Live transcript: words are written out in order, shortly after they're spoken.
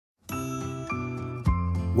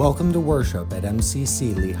Welcome to worship at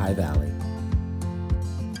MCC Lehigh Valley.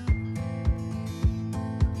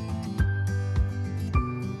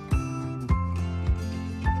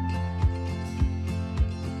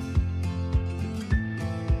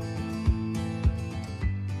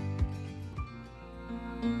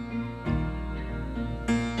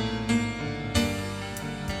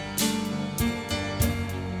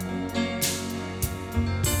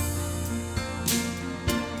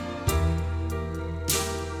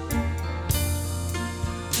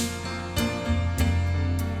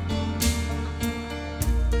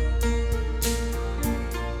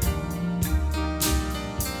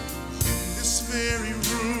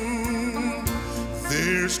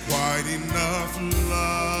 There's quite enough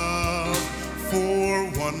love for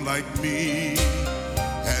one like me,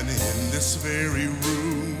 and in this very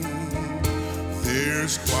room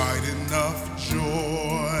there's quite enough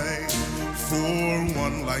joy for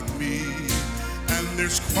one like me, and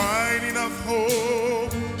there's quite enough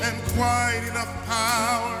hope and quite enough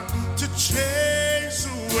power to chase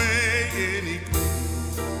away any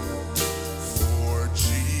gloom. For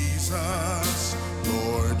Jesus,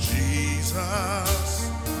 Lord Jesus,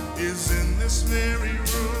 is in this very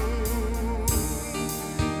room.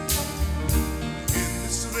 In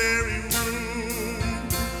this very room,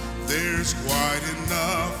 there's quite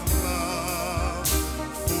enough love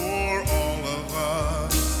for all of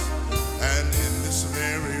us. And in this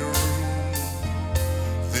very room,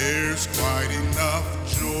 there's quite enough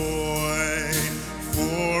joy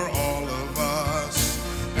for all of us.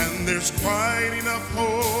 And there's quite enough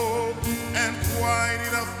hope and quite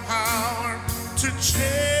enough power to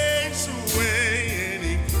chase away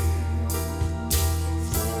any gloom.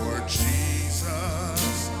 For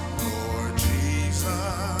Jesus, Lord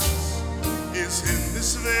Jesus, is in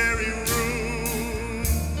this very room.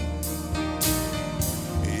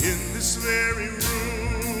 In this very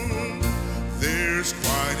room, there's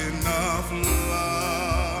quite enough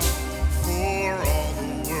love for all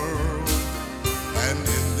the world. And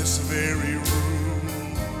in this very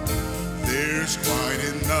room, there's quite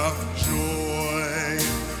enough joy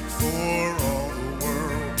for all the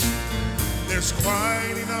world. There's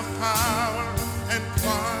quite enough power and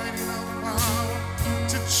quite enough power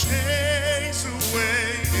to chase away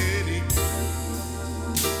any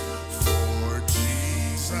gloom. For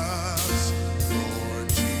Jesus, Lord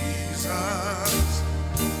Jesus,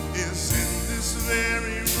 is in this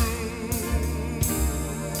very room.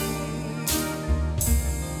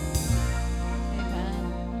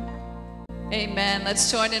 Amen.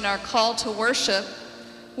 Let's join in our call to worship.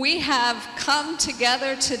 We have come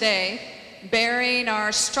together today bearing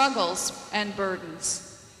our struggles and burdens.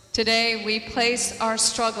 Today we place our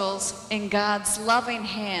struggles in God's loving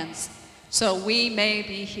hands so we may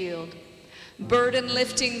be healed.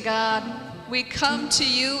 Burden-lifting God, we come to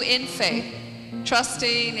you in faith,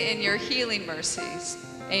 trusting in your healing mercies.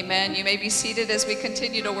 Amen. You may be seated as we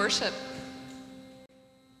continue to worship.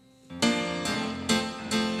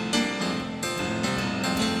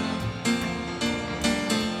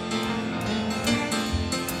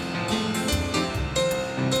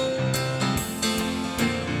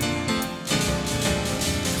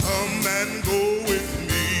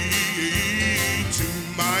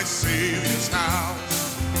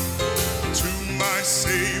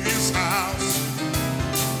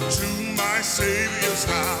 Savior's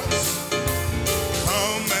house.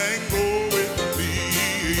 Come and go with me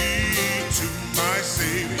to my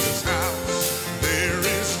Savior's house. There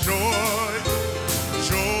is joy,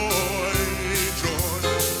 joy, joy.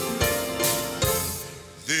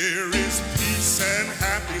 There is peace and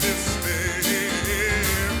happiness there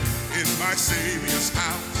in my Savior's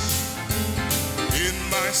house. In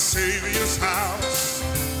my Savior's house.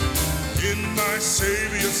 In my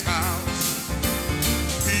Savior's house.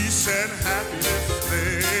 Peace and happiness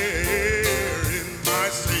there in my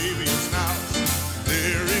Savior's house.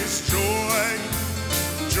 There is joy,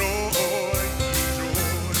 joy,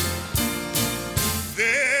 joy.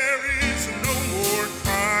 There is no more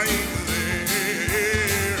crying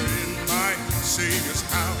there in my Savior's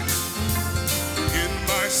house. In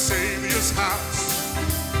my Savior's house.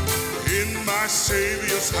 In my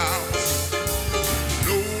Savior's house.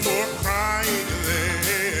 No more crying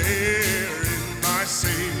there in my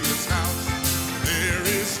Savior's house. There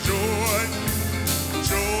is joy,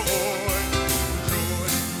 joy, joy.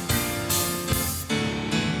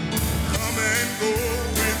 Come and go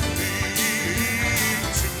with me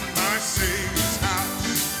to my Savior's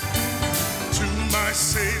house. To my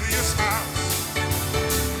Savior's house.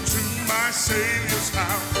 To my Savior's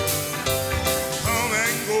house. Come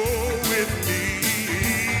and go with me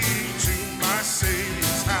to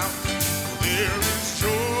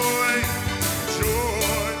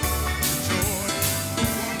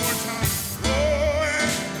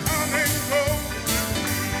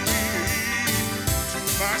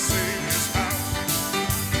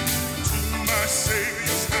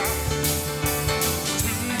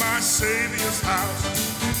Savior's house.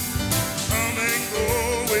 Come and go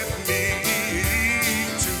with me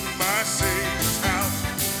to my Savior's house.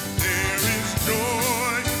 There is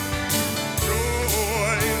joy,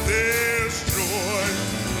 joy, there's joy.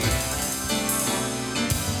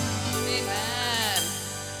 Amen.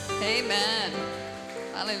 Amen.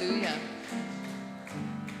 Hallelujah.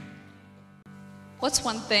 What's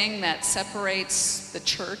one thing that separates the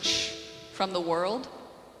church from the world?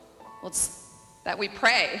 Well, it's that we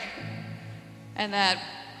pray, and that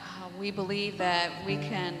we believe that we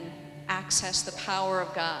can access the power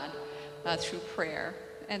of God through prayer.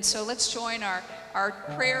 And so let's join our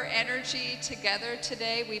prayer energy together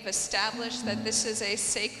today. We've established that this is a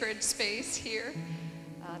sacred space here,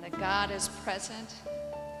 that God is present.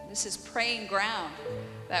 This is praying ground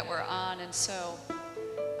that we're on. And so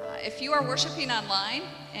if you are worshiping online,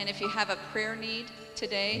 and if you have a prayer need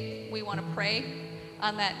today, we want to pray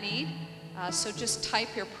on that need. So just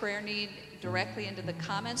type your prayer need directly into the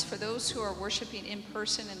comments. For those who are worshiping in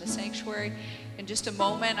person in the sanctuary, in just a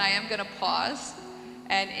moment, I am going to pause.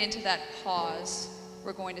 And into that pause,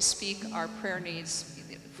 we're going to speak our prayer needs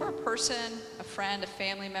for a person, a friend, a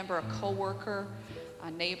family member, a coworker, a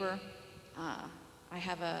neighbor. I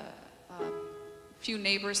have a few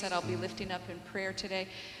neighbors that I'll be lifting up in prayer today.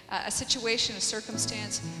 A situation, a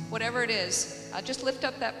circumstance, whatever it is, just lift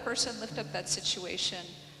up that person, lift up that situation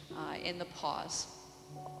in the pause.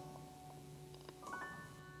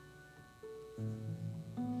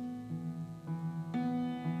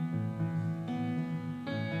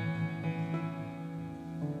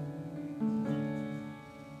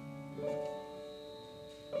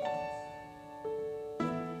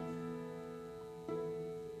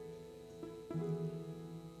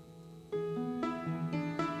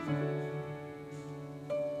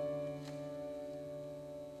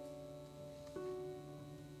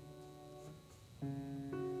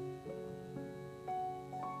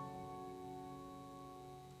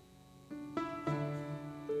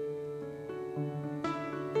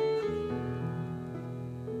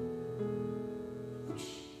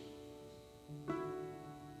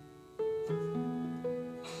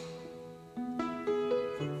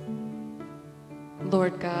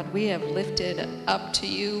 Lord God, we have lifted up to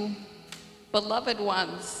you beloved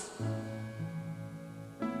ones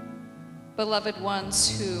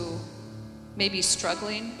who may be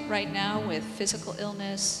struggling right now with physical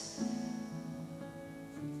illness,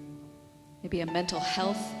 maybe a mental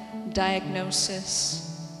health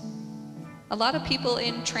diagnosis. A lot of people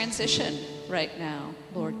in transition right now,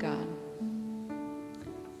 Lord God.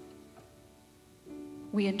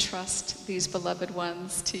 We entrust these beloved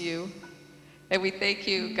ones to you. And we thank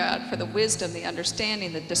you, God, for the wisdom, the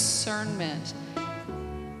understanding, the discernment,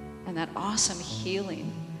 and that awesome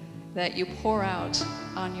healing that you pour out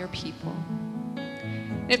on your people.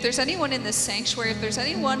 And if there's anyone in this sanctuary, if there's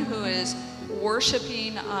anyone who is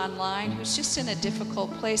worshiping online, who's just in a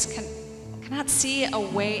difficult place, cannot see a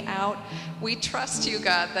way out, we trust you,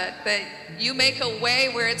 God, that you make a way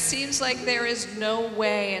where it seems like there is no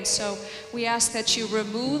way. And so we ask that you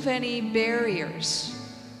remove any barriers,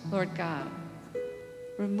 Lord God.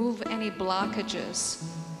 Remove any blockages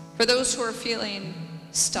for those who are feeling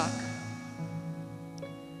stuck.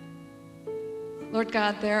 Lord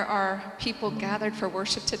God, there are people gathered for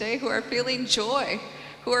worship today who are feeling joy,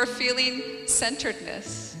 who are feeling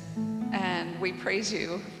centeredness. And we praise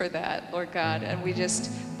you for that, Lord God. And we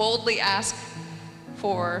just boldly ask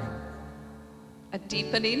for a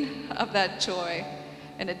deepening of that joy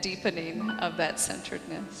and a deepening of that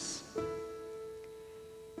centeredness.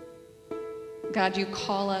 God, you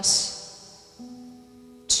call us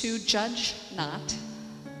to judge not,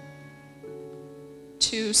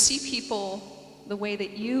 to see people the way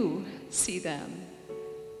that you see them,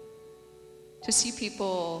 to see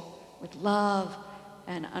people with love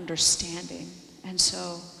and understanding. And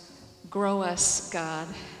so grow us, God.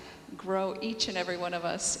 Grow each and every one of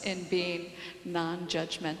us in being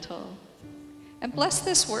non-judgmental. And bless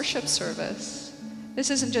this worship service. This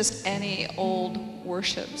isn't just any old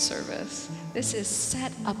worship service. This is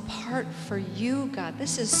set apart for you, God.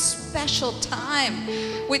 This is special time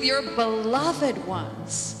with your beloved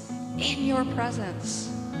ones in your presence.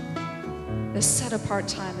 This set apart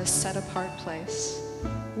time, this set apart place.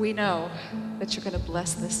 We know that you're going to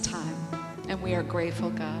bless this time, and we are grateful,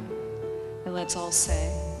 God. And let's all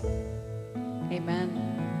say, amen.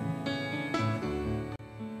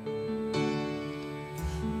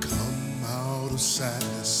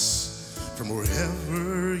 Sadness from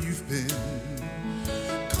wherever you've been.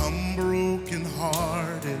 Come broken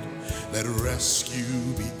hearted, let rescue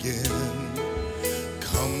begin.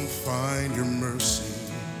 Come find your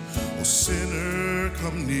mercy Oh, sinner,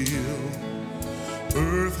 come kneel.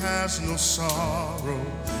 Earth has no sorrow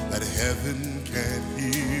that heaven can't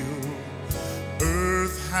heal.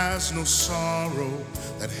 Earth has no sorrow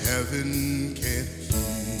that heaven can't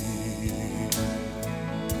heal.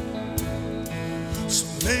 So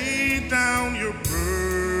lay down your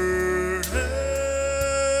burdens,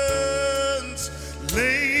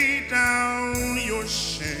 lay down your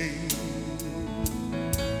shame.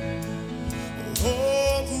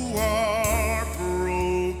 All who are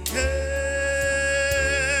broken,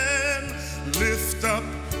 lift up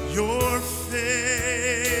your face.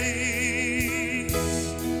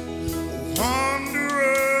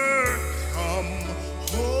 Wanderer, come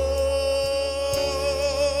home.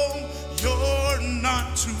 You're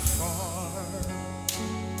not too far.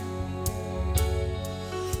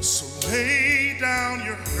 So lay down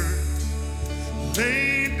your hurt,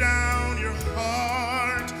 lay down your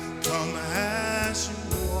heart. Come as you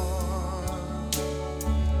are.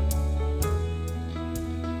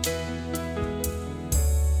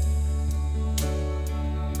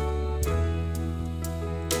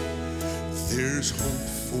 There's hope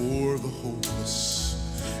for the hopeless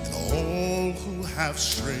and all who have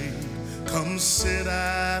strayed. Come sit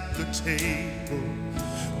at the table,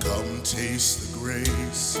 come taste the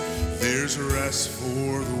grace. There's rest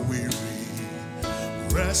for the weary,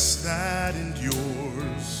 rest that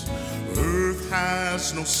endures. Earth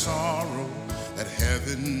has no sorrow that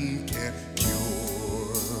heaven can't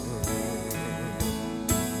cure.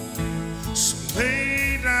 So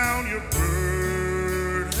lay down your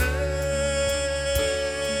burdens,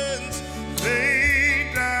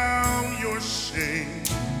 lay down your shame.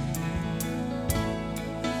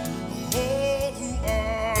 All who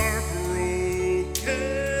are broken,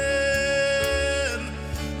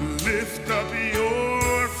 lift up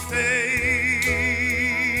your face.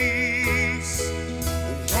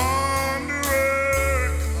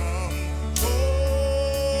 Wanderer, come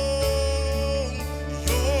home.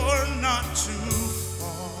 You're not too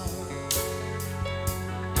far.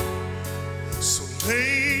 So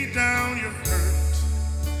lay down your hurt,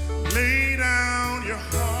 lay down your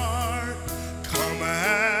heart. Come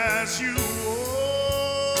as you are.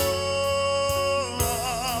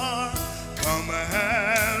 Come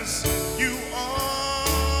as you are.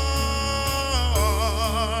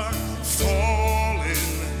 Fall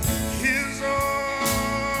in his arms.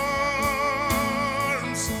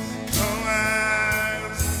 Come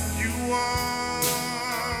as you are.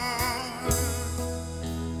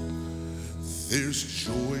 There's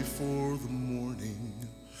joy for the morning.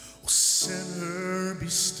 Oh, sinner, be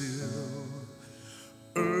still.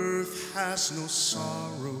 Earth has no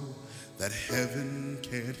sorrow that heaven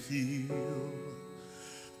can't heal.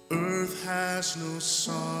 Earth has no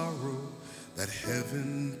sorrow that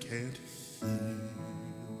heaven can't heal.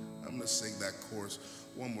 I'm going to sing that chorus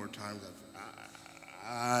one more time.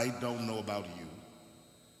 I don't know about you,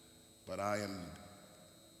 but I am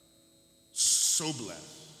so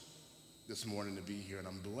blessed this morning to be here, and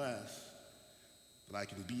I'm blessed that I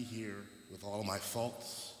can be here with all of my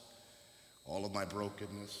faults, all of my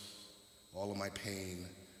brokenness, all of my pain,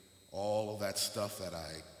 all of that stuff that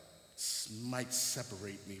might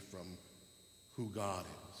separate me from who God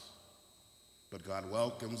is. But God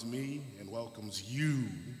welcomes me and welcomes you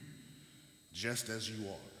just as you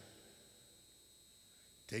are.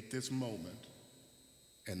 Take this moment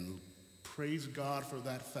and praise God for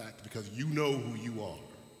that fact, because you know who you are.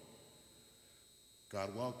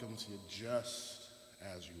 God welcomes you just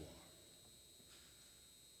as you are.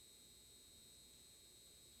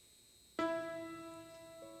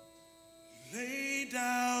 Lay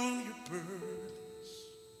down your burdens.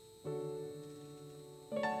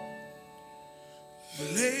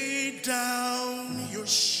 Lay down your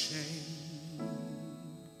shame.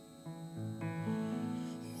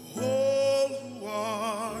 All who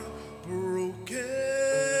are broken,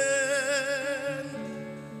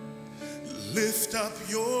 lift up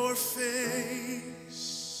your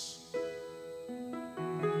face.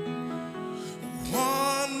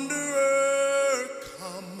 Wanderer,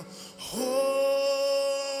 come home.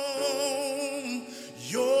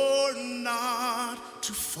 You're not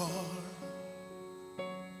too far.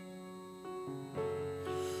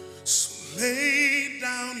 So lay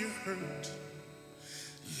down your hurt,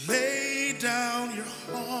 lay down your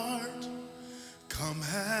heart. Come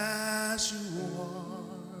as you are.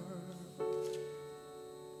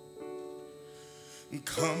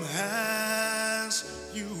 Come as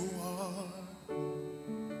you are.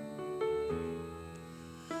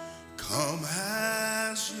 Come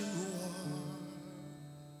as you are.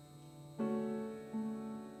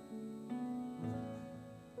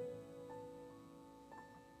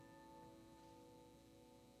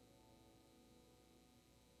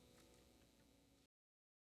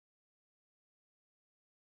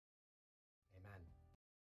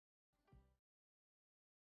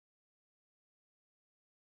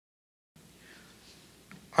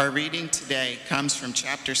 Our reading today comes from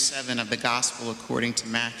chapter 7 of the Gospel according to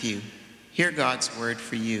Matthew. Hear God's word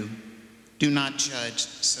for you. Do not judge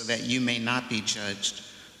so that you may not be judged.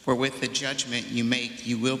 For with the judgment you make,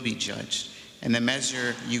 you will be judged, and the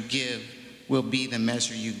measure you give will be the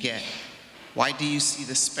measure you get. Why do you see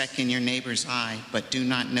the speck in your neighbor's eye, but do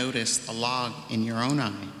not notice the log in your own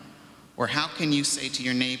eye? Or how can you say to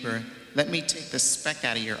your neighbor, let me take the speck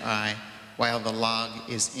out of your eye, while the log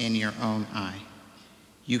is in your own eye?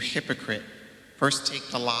 You hypocrite, first take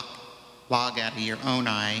the log out of your own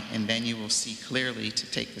eye, and then you will see clearly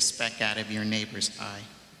to take the speck out of your neighbor's eye.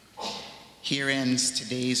 Here ends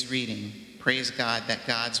today's reading. Praise God that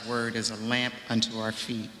God's word is a lamp unto our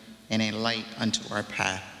feet and a light unto our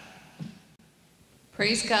path.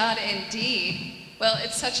 Praise God indeed. Well,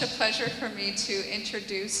 it's such a pleasure for me to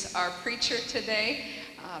introduce our preacher today,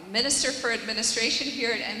 Minister for Administration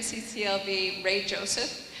here at MCCLV, Ray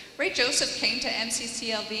Joseph. Ray Joseph came to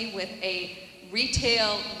MCCLV with a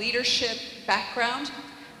retail leadership background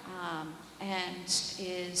and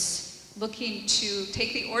is looking to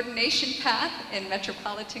take the ordination path in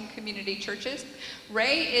metropolitan community churches.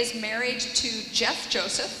 Ray is married to Jeff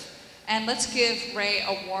Joseph, and let's give Ray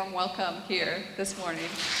a warm welcome here this morning.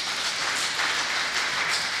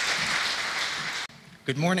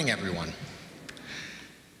 Good morning, everyone.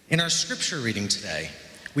 In our scripture reading today,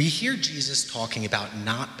 we hear Jesus talking about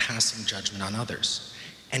not passing judgment on others,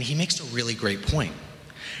 and he makes a really great point.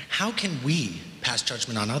 How can we pass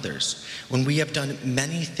judgment on others when we have done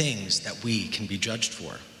many things that we can be judged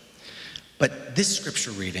for? But this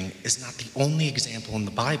scripture reading is not the only example in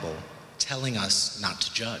the Bible telling us not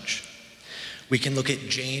to judge. We can look at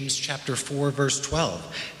James chapter 4, verse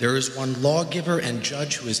 12. There is one lawgiver and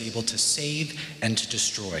judge who is able to save and to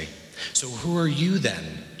destroy. So who are you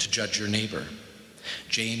then to judge your neighbor?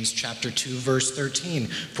 James chapter 2, verse 13,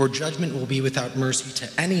 for judgment will be without mercy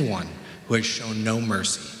to anyone who has shown no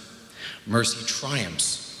mercy. Mercy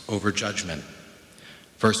triumphs over judgment.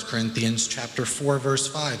 1 Corinthians chapter 4, verse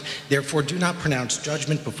 5, therefore do not pronounce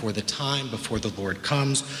judgment before the time, before the Lord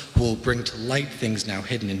comes, who will bring to light things now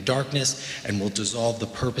hidden in darkness and will dissolve the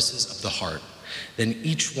purposes of the heart. Then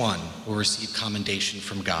each one will receive commendation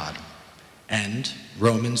from God. And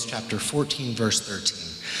Romans chapter 14, verse 13.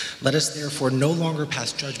 Let us therefore no longer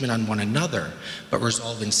pass judgment on one another, but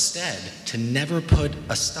resolve instead to never put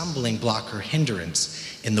a stumbling block or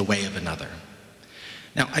hindrance in the way of another.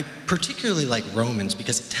 Now, I particularly like Romans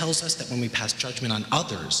because it tells us that when we pass judgment on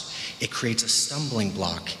others, it creates a stumbling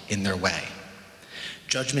block in their way.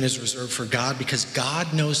 Judgment is reserved for God because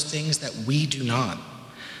God knows things that we do not.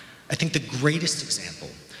 I think the greatest example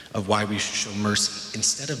of why we should show mercy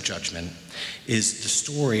instead of judgment is the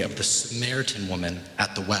story of the Samaritan woman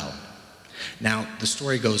at the well. Now, the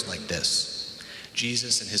story goes like this.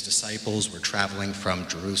 Jesus and his disciples were traveling from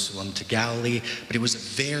Jerusalem to Galilee, but it was a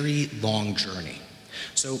very long journey.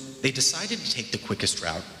 So they decided to take the quickest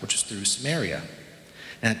route, which was through Samaria.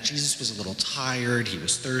 Now, Jesus was a little tired, he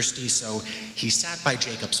was thirsty, so he sat by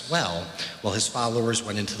Jacob's well while his followers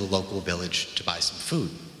went into the local village to buy some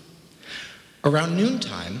food. Around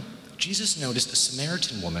noontime, Jesus noticed a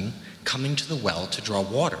Samaritan woman coming to the well to draw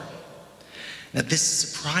water. Now, this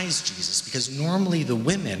surprised Jesus because normally the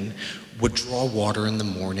women would draw water in the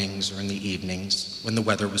mornings or in the evenings when the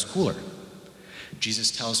weather was cooler.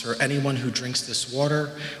 Jesus tells her, anyone who drinks this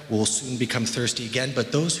water will soon become thirsty again,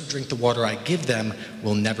 but those who drink the water I give them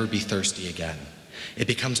will never be thirsty again. It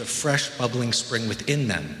becomes a fresh, bubbling spring within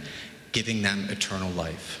them, giving them eternal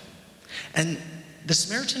life. And the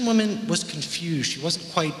Samaritan woman was confused. She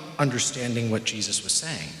wasn't quite understanding what Jesus was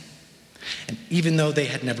saying. And even though they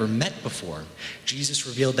had never met before, Jesus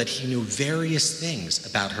revealed that he knew various things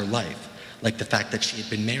about her life, like the fact that she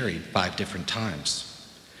had been married 5 different times.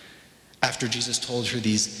 After Jesus told her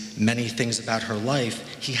these many things about her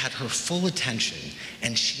life, he had her full attention,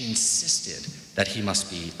 and she insisted that he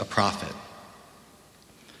must be a prophet.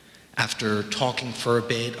 After talking for a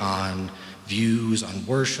bit on views on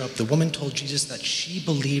worship, the woman told Jesus that she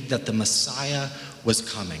believed that the Messiah was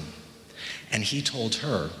coming. And he told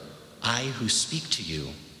her, I who speak to you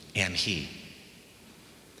am he.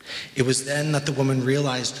 It was then that the woman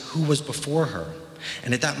realized who was before her.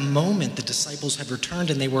 And at that moment, the disciples had returned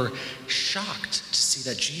and they were shocked to see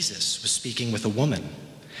that Jesus was speaking with a woman.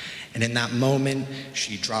 And in that moment,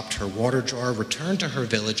 she dropped her water jar, returned to her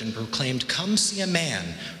village, and proclaimed, come see a man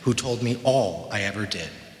who told me all I ever did.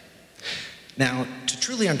 Now, to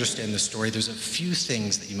truly understand this story, there's a few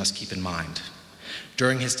things that you must keep in mind.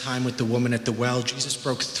 During his time with the woman at the well, Jesus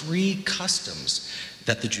broke 3 customs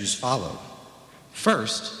that the Jews followed.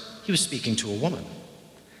 First, he was speaking to a woman.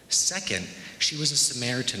 Second, She was a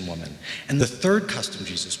Samaritan woman. And the third custom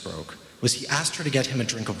Jesus broke was he asked her to get him a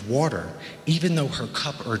drink of water, even though her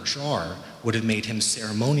cup or jar would have made him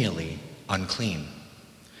ceremonially unclean.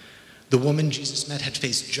 The woman Jesus met had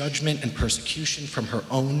faced judgment and persecution from her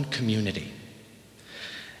own community.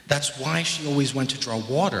 That's why she always went to draw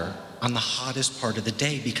water on the hottest part of the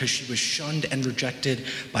day, because she was shunned and rejected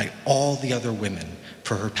by all the other women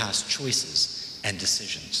for her past choices and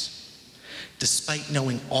decisions. Despite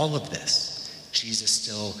knowing all of this, Jesus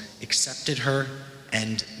still accepted her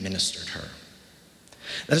and ministered her.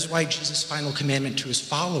 That is why Jesus' final commandment to his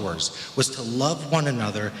followers was to love one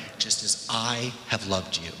another just as I have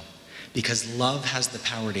loved you, because love has the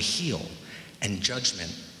power to heal and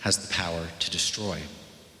judgment has the power to destroy.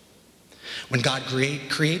 When God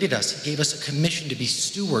created us, he gave us a commission to be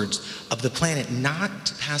stewards of the planet, not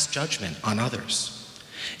to pass judgment on others.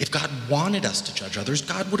 If God wanted us to judge others,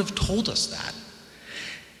 God would have told us that.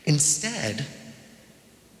 Instead,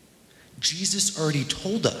 Jesus already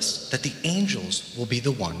told us that the angels will be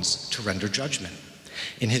the ones to render judgment.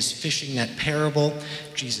 In his fishing net parable,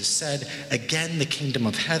 Jesus said, "Again, the kingdom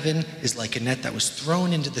of heaven is like a net that was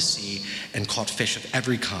thrown into the sea and caught fish of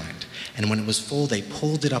every kind. And when it was full, they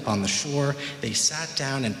pulled it up on the shore. They sat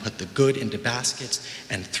down and put the good into baskets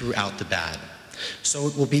and threw out the bad. So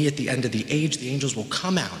it will be at the end of the age, the angels will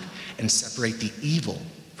come out and separate the evil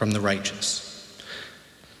from the righteous."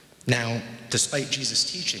 Now, despite Jesus'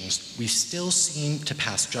 teachings, we still seem to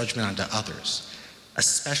pass judgment onto others,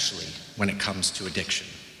 especially when it comes to addiction.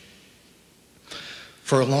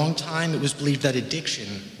 For a long time, it was believed that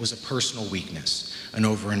addiction was a personal weakness, an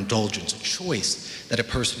overindulgence, a choice that a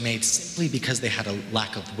person made simply because they had a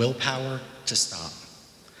lack of willpower to stop.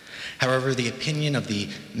 However, the opinion of the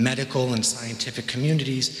medical and scientific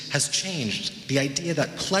communities has changed. The idea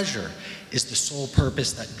that pleasure is the sole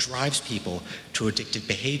purpose that drives people to addictive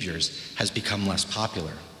behaviors has become less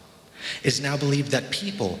popular. It is now believed that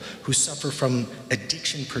people who suffer from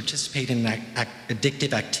addiction participate in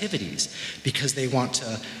addictive activities because they want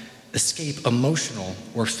to escape emotional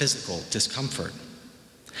or physical discomfort.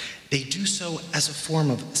 They do so as a form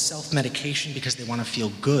of self-medication because they want to feel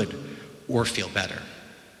good or feel better.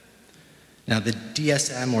 Now, the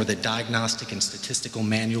DSM, or the Diagnostic and Statistical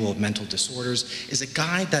Manual of Mental Disorders, is a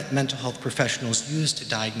guide that mental health professionals use to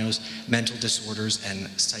diagnose mental disorders and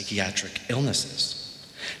psychiatric illnesses.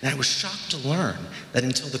 And I was shocked to learn that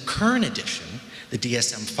until the current edition, the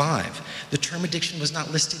DSM-5, the term addiction was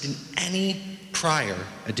not listed in any prior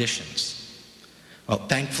editions. Well,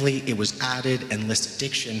 thankfully, it was added and lists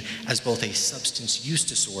addiction as both a substance use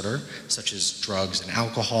disorder, such as drugs and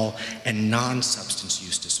alcohol, and non-substance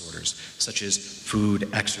use disorders, such as food,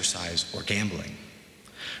 exercise, or gambling.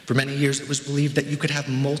 For many years, it was believed that you could have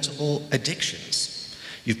multiple addictions.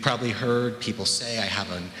 You've probably heard people say, "I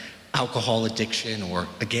have an alcohol addiction or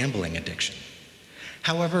a gambling addiction."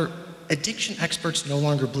 However, addiction experts no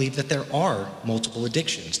longer believe that there are multiple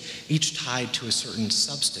addictions, each tied to a certain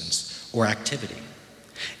substance or activity.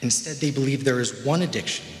 Instead, they believe there is one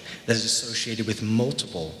addiction that is associated with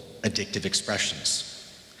multiple addictive expressions.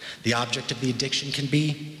 The object of the addiction can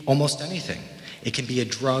be almost anything. It can be a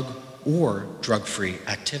drug or drug-free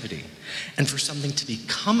activity. And for something to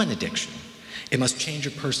become an addiction, it must change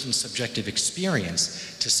a person's subjective experience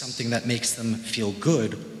to something that makes them feel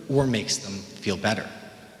good or makes them feel better.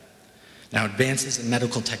 Now, advances in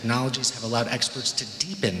medical technologies have allowed experts to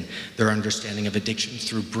deepen their understanding of addiction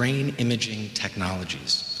through brain imaging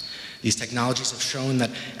technologies. These technologies have shown that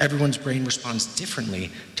everyone's brain responds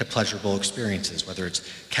differently to pleasurable experiences, whether it's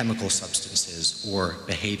chemical substances or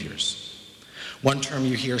behaviors. One term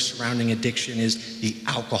you hear surrounding addiction is the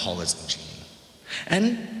alcoholism gene.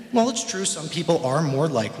 And while it's true some people are more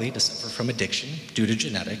likely to suffer from addiction due to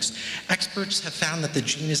genetics, experts have found that the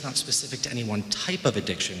gene is not specific to any one type of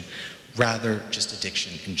addiction, rather just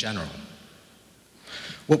addiction in general.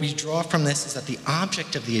 What we draw from this is that the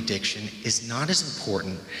object of the addiction is not as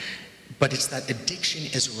important, but it's that addiction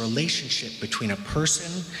is a relationship between a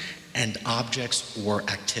person and objects or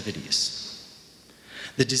activities.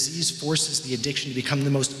 The disease forces the addiction to become the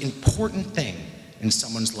most important thing in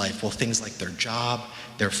someone's life, while things like their job,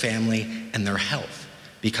 their family, and their health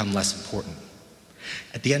become less important.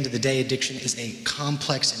 At the end of the day, addiction is a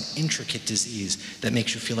complex and intricate disease that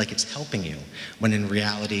makes you feel like it's helping you, when in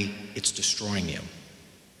reality, it's destroying you.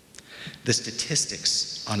 The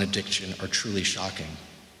statistics on addiction are truly shocking.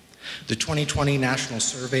 The 2020 National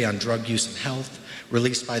Survey on Drug Use and Health,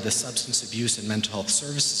 released by the Substance Abuse and Mental Health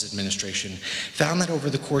Services Administration, found that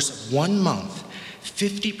over the course of 1 month,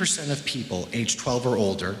 50% of people aged 12 or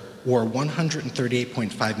older, or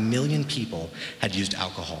 138.5 million people, had used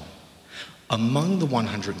alcohol. Among the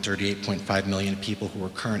 138.5 million people who were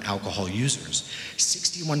current alcohol users,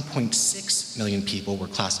 61.6 million people were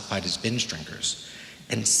classified as binge drinkers,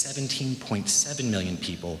 and 17.7 million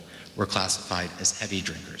people were classified as heavy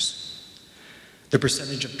drinkers. The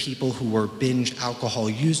percentage of people who were binge alcohol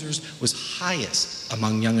users was highest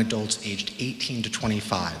among young adults aged 18 to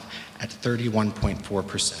 25 at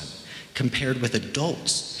 31.4%, compared with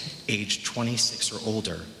adults aged 26 or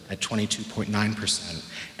older at 22.9%,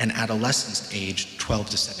 and adolescents aged 12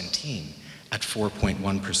 to 17 at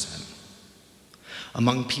 4.1%.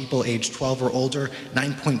 Among people aged 12 or older,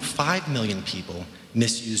 9.5 million people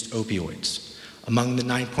misused opioids. Among the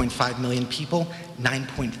 9.5 million people,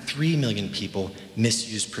 9.3 million people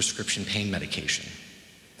misused prescription pain medication.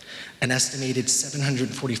 An estimated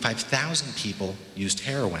 745,000 people used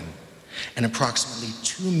heroin, and approximately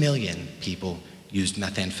 2 million people used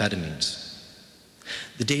methamphetamines.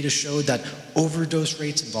 The data showed that overdose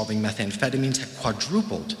rates involving methamphetamines had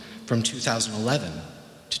quadrupled from 2011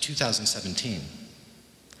 to 2017.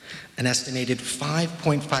 An estimated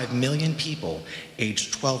 5.5 million people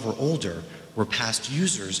aged 12 or older were past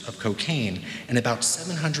users of cocaine, and about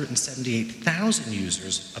 778,000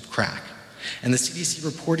 users of crack. And the CDC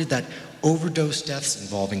reported that overdose deaths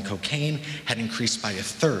involving cocaine had increased by a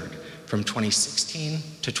third from 2016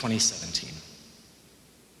 to 2017.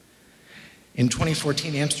 In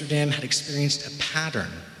 2014, Amsterdam had experienced a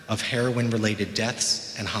pattern of heroin-related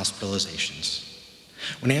deaths and hospitalizations.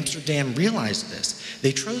 When Amsterdam realized this,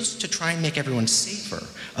 they chose to try and make everyone safer,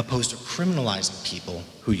 opposed to criminalizing people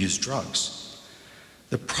who use drugs.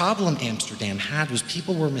 The problem Amsterdam had was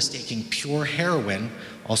people were mistaking pure heroin,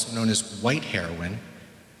 also known as white heroin,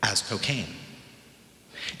 as cocaine.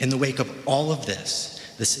 In the wake of all of this,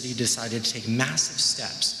 the city decided to take massive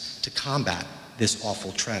steps to combat this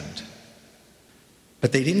awful trend.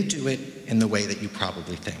 But they didn't do it in the way that you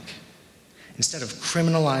probably think. Instead of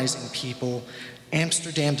criminalizing people,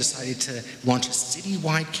 Amsterdam decided to launch a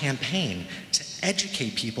citywide campaign to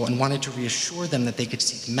educate people and wanted to reassure them that they could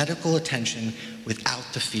seek medical attention without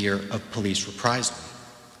the fear of police reprisal.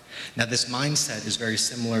 Now, this mindset is very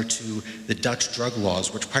similar to the Dutch drug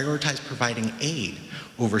laws, which prioritize providing aid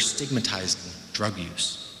over stigmatizing drug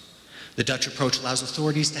use. The Dutch approach allows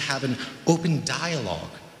authorities to have an open dialogue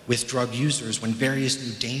with drug users when various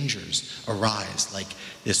new dangers arise, like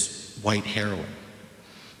this white heroin.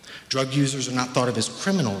 Drug users are not thought of as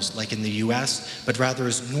criminals like in the US, but rather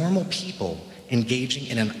as normal people engaging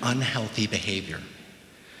in an unhealthy behavior.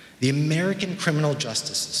 The American criminal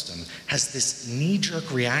justice system has this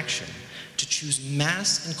knee-jerk reaction to choose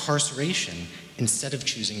mass incarceration instead of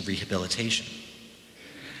choosing rehabilitation.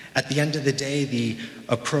 At the end of the day, the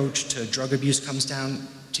approach to drug abuse comes down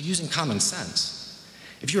to using common sense.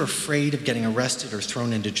 If you're afraid of getting arrested or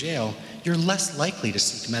thrown into jail, you're less likely to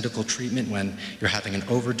seek medical treatment when you're having an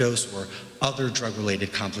overdose or other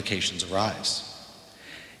drug-related complications arise.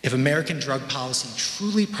 If American drug policy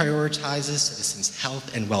truly prioritizes citizens'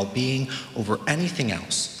 health and well-being over anything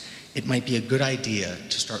else, it might be a good idea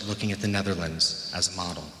to start looking at the Netherlands as a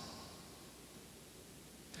model.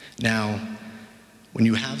 Now, when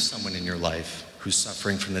you have someone in your life who's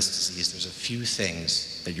suffering from this disease, there's a few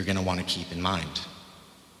things that you're going to want to keep in mind.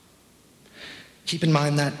 Keep in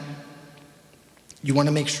mind that you want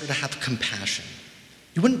to make sure to have compassion.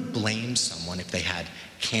 You wouldn't blame someone if they had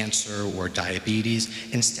cancer or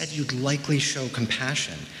diabetes. Instead, you'd likely show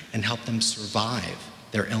compassion and help them survive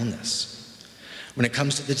their illness. When it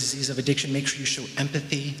comes to the disease of addiction, make sure you show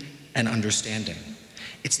empathy and understanding.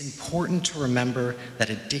 It's important to remember that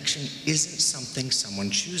addiction isn't something someone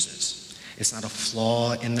chooses. It's not a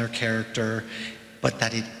flaw in their character, but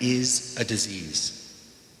that it is a disease.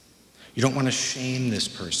 You don't want to shame this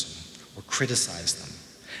person or criticize them.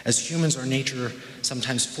 As humans, our nature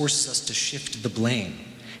sometimes forces us to shift the blame.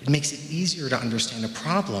 It makes it easier to understand a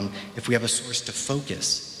problem if we have a source to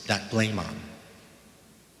focus that blame on.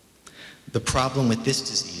 The problem with this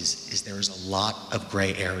disease is there is a lot of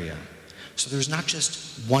gray area. So there's not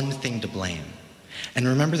just one thing to blame. And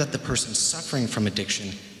remember that the person suffering from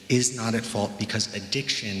addiction is not at fault because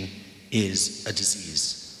addiction is a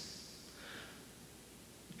disease.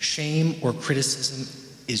 Shame or criticism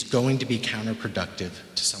is going to be counterproductive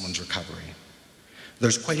to someone's recovery.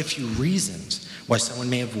 There's quite a few reasons why someone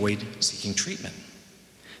may avoid seeking treatment.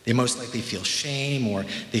 They most likely feel shame, or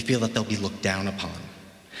they feel that they'll be looked down upon.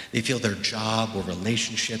 They feel their job or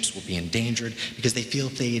relationships will be endangered because they feel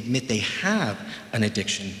if they admit they have an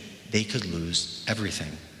addiction, they could lose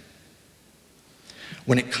everything.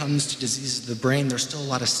 When it comes to diseases of the brain, there's still a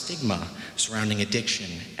lot of stigma surrounding addiction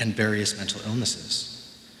and various mental illnesses.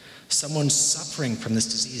 Someone suffering from this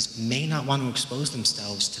disease may not want to expose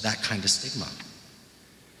themselves to that kind of stigma.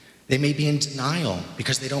 They may be in denial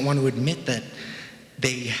because they don't want to admit that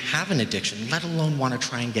they have an addiction, let alone want to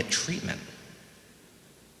try and get treatment.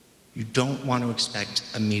 You don't want to expect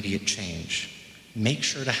immediate change. Make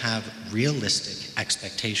sure to have realistic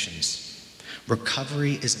expectations.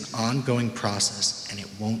 Recovery is an ongoing process, and it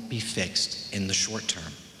won't be fixed in the short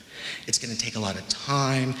term. It's going to take a lot of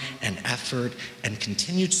time and effort and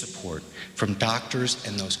continued support from doctors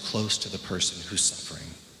and those close to the person who's suffering.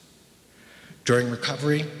 During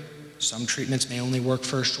recovery, some treatments may only work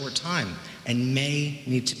for a short time and may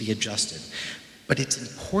need to be adjusted. But it's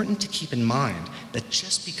important to keep in mind that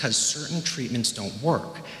just because certain treatments don't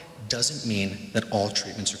work doesn't mean that all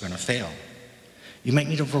treatments are going to fail. You might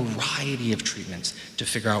need a variety of treatments to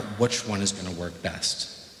figure out which one is going to work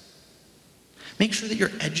best. Make sure that you're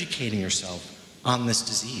educating yourself on this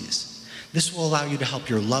disease. This will allow you to help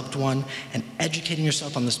your loved one, and educating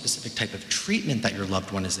yourself on the specific type of treatment that your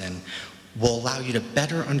loved one is in will allow you to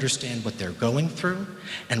better understand what they're going through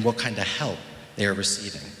and what kind of help they are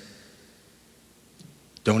receiving.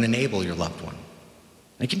 Don't enable your loved one.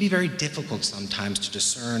 It can be very difficult sometimes to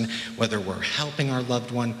discern whether we're helping our loved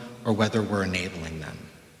one or whether we're enabling them.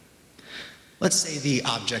 Let's say the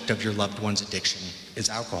object of your loved one's addiction is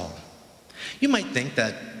alcohol. You might think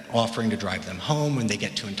that offering to drive them home when they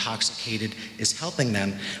get too intoxicated is helping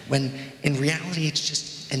them, when in reality it's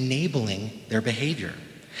just enabling their behavior.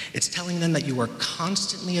 It's telling them that you are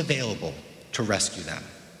constantly available to rescue them.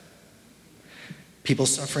 People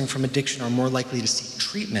suffering from addiction are more likely to seek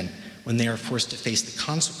treatment when they are forced to face the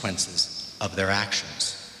consequences of their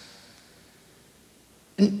actions.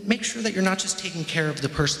 And make sure that you're not just taking care of the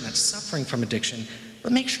person that's suffering from addiction,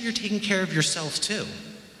 but make sure you're taking care of yourself too.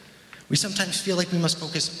 We sometimes feel like we must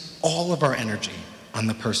focus all of our energy on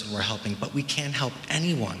the person we're helping, but we can't help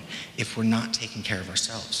anyone if we're not taking care of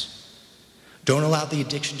ourselves. Don't allow the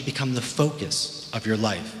addiction to become the focus of your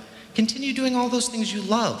life. Continue doing all those things you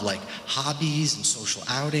love, like hobbies and social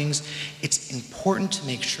outings. It's important to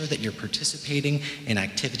make sure that you're participating in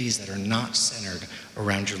activities that are not centered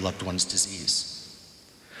around your loved one's disease.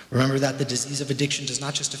 Remember that the disease of addiction does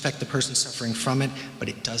not just affect the person suffering from it, but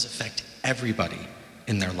it does affect everybody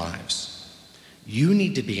in their lives. You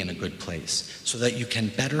need to be in a good place so that you can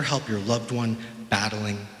better help your loved one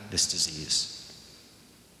battling this disease.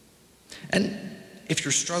 And if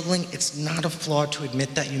you're struggling, it's not a flaw to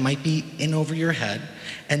admit that you might be in over your head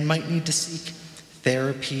and might need to seek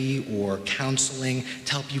therapy or counseling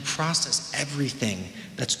to help you process everything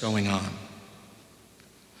that's going on.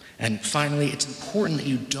 And finally, it's important that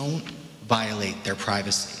you don't violate their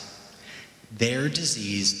privacy. Their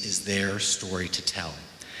disease is their story to tell.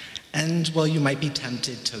 And while you might be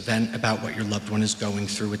tempted to vent about what your loved one is going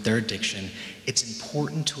through with their addiction, it's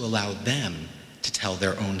important to allow them to tell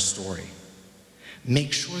their own story.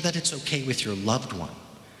 Make sure that it's okay with your loved one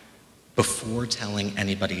before telling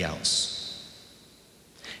anybody else.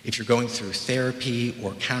 If you're going through therapy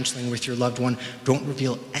or counseling with your loved one, don't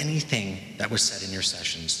reveal anything that was said in your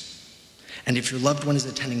sessions. And if your loved one is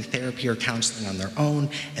attending therapy or counseling on their own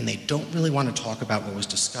and they don't really want to talk about what was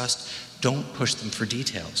discussed, don't push them for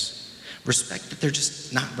details. Respect that they're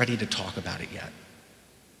just not ready to talk about it yet.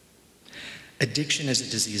 Addiction is a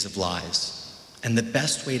disease of lies, and the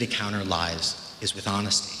best way to counter lies is with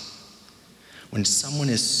honesty. When someone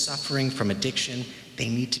is suffering from addiction, they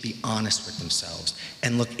need to be honest with themselves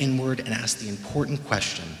and look inward and ask the important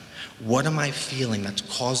question, what am I feeling that's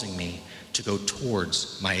causing me to go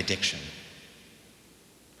towards my addiction?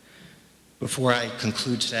 Before I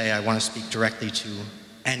conclude today, I want to speak directly to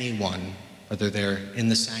anyone, whether they're in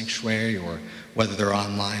the sanctuary or whether they're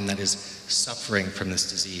online, that is suffering from this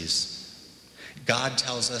disease. God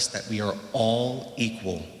tells us that we are all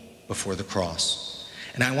equal before the cross.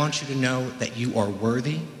 And I want you to know that you are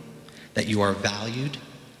worthy, that you are valued,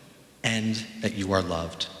 and that you are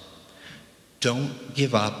loved. Don't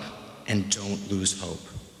give up and don't lose hope.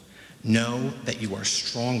 Know that you are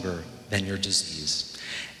stronger than your disease.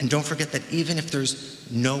 And don't forget that even if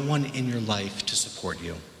there's no one in your life to support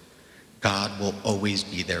you, God will always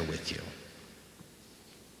be there with you.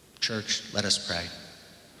 Church, let us pray.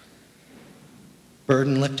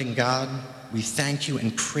 Burden-lifting God, we thank you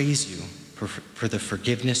and praise you for the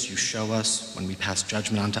forgiveness you show us when we pass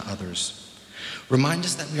judgment onto others. Remind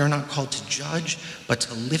us that we are not called to judge, but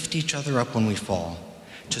to lift each other up when we fall,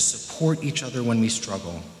 to support each other when we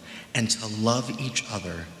struggle, and to love each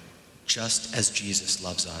other just as Jesus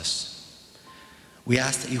loves us. We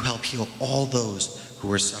ask that you help heal all those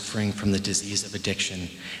who are suffering from the disease of addiction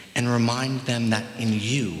and remind them that in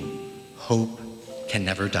you, hope can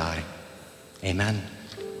never die. Amen.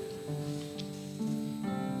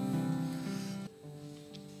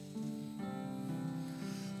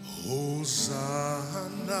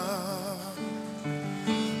 Hosanna,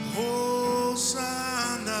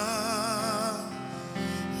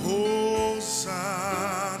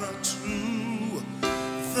 Hosanna to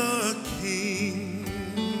the King.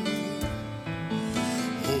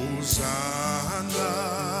 Hosanna,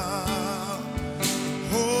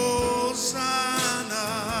 Hosanna,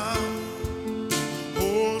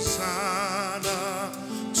 Hosanna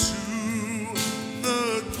to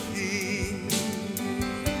the King.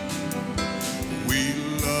 We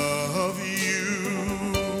love you.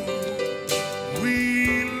 We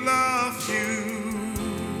love you.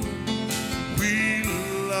 We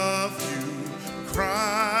love you,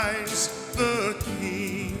 Christ the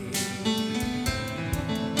King.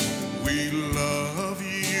 We love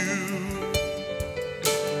you.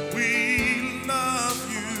 We love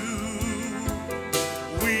you.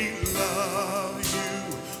 We love you,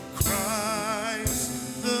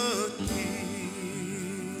 Christ the King.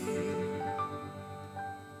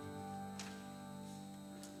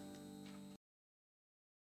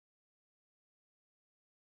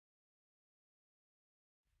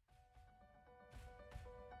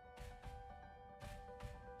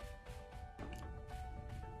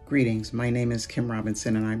 Greetings, my name is Kim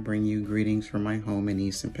Robinson and I bring you greetings from my home in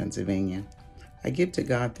Eastern Pennsylvania. I give to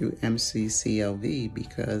God through MCCLV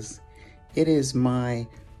because it is my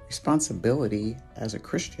responsibility as a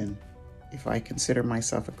Christian. If I consider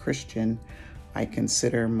myself a Christian, I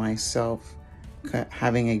consider myself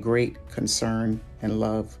having a great concern and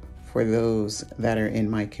love for those that are in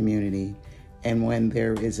my community. And when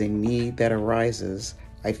there is a need that arises,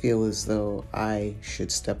 I feel as though I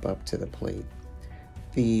should step up to the plate.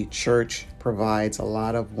 The church provides a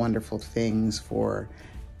lot of wonderful things for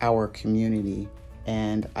our community,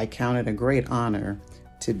 and I count it a great honor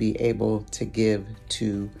to be able to give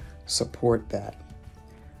to support that.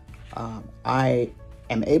 I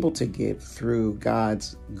am able to give through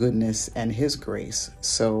God's goodness and His grace.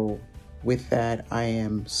 So with that, I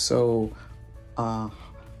am so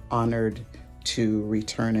honored to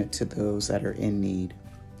return it to those that are in need.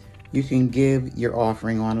 You can give your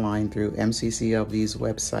offering online through MCCLV's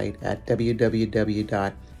website at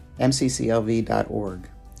www.mcclv.org.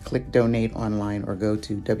 Click Donate online or go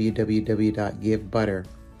to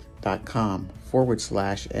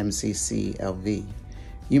www.givebutter.com/MCCLV.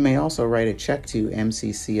 You may also write a check to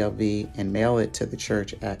MCCLV and mail it to the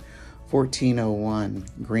church at 1401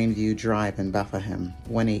 Greenview Drive in Bethlehem,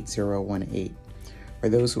 18018. For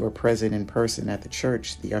those who are present in person at the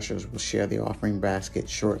church, the ushers will share the offering basket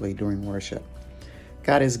shortly during worship.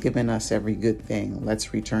 God has given us every good thing.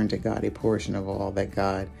 Let's return to God a portion of all that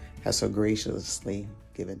God has so graciously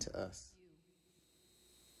given to us.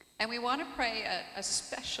 And we want to pray a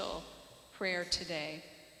special prayer today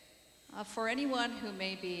for anyone who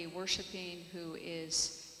may be worshiping who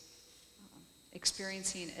is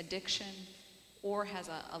experiencing addiction or has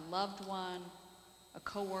a loved one, a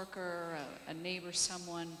coworker, a neighbor,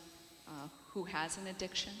 someone who has an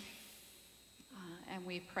addiction. And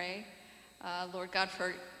we pray, Lord God,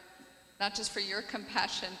 for not just for your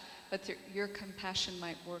compassion, but your compassion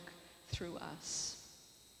might work through us.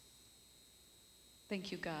 Thank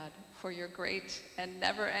you, God, for your great and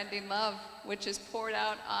never-ending love, which is poured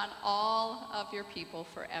out on all of your people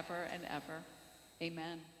forever and ever.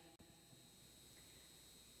 Amen.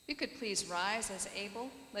 If you could please rise as able.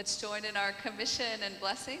 Let's join in our commission and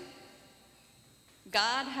blessing.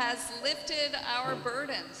 God has lifted our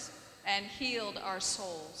burdens and healed our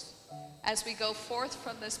souls. As we go forth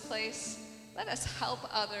from this place, let us help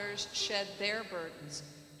others shed their burdens,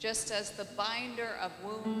 just as the binder of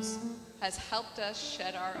wounds has helped us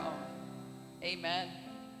shed our own. Amen.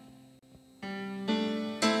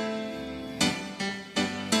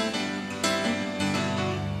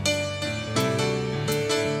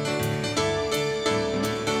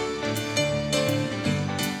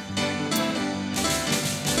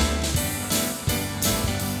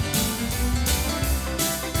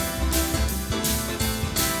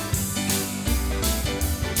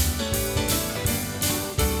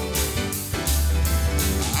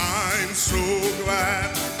 I'm so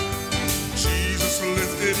glad Jesus lived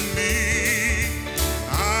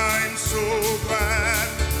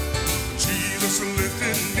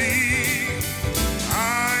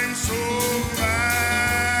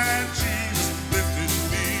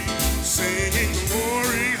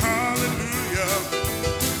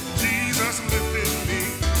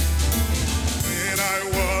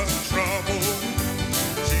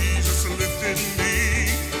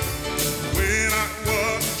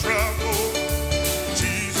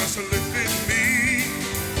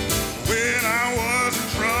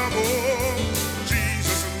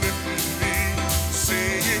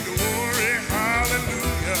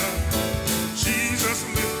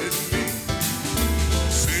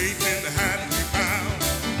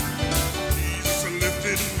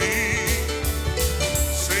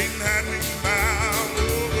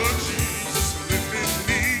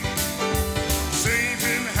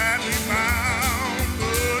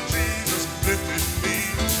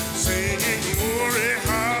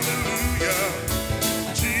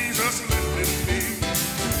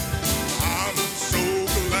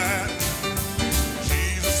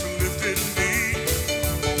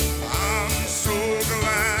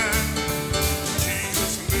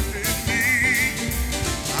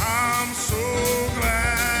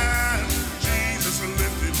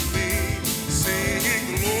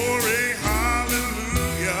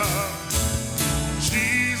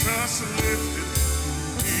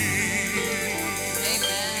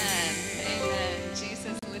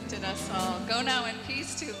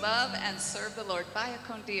the Lord. Vaya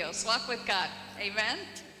con Dios. Walk with God. Amen.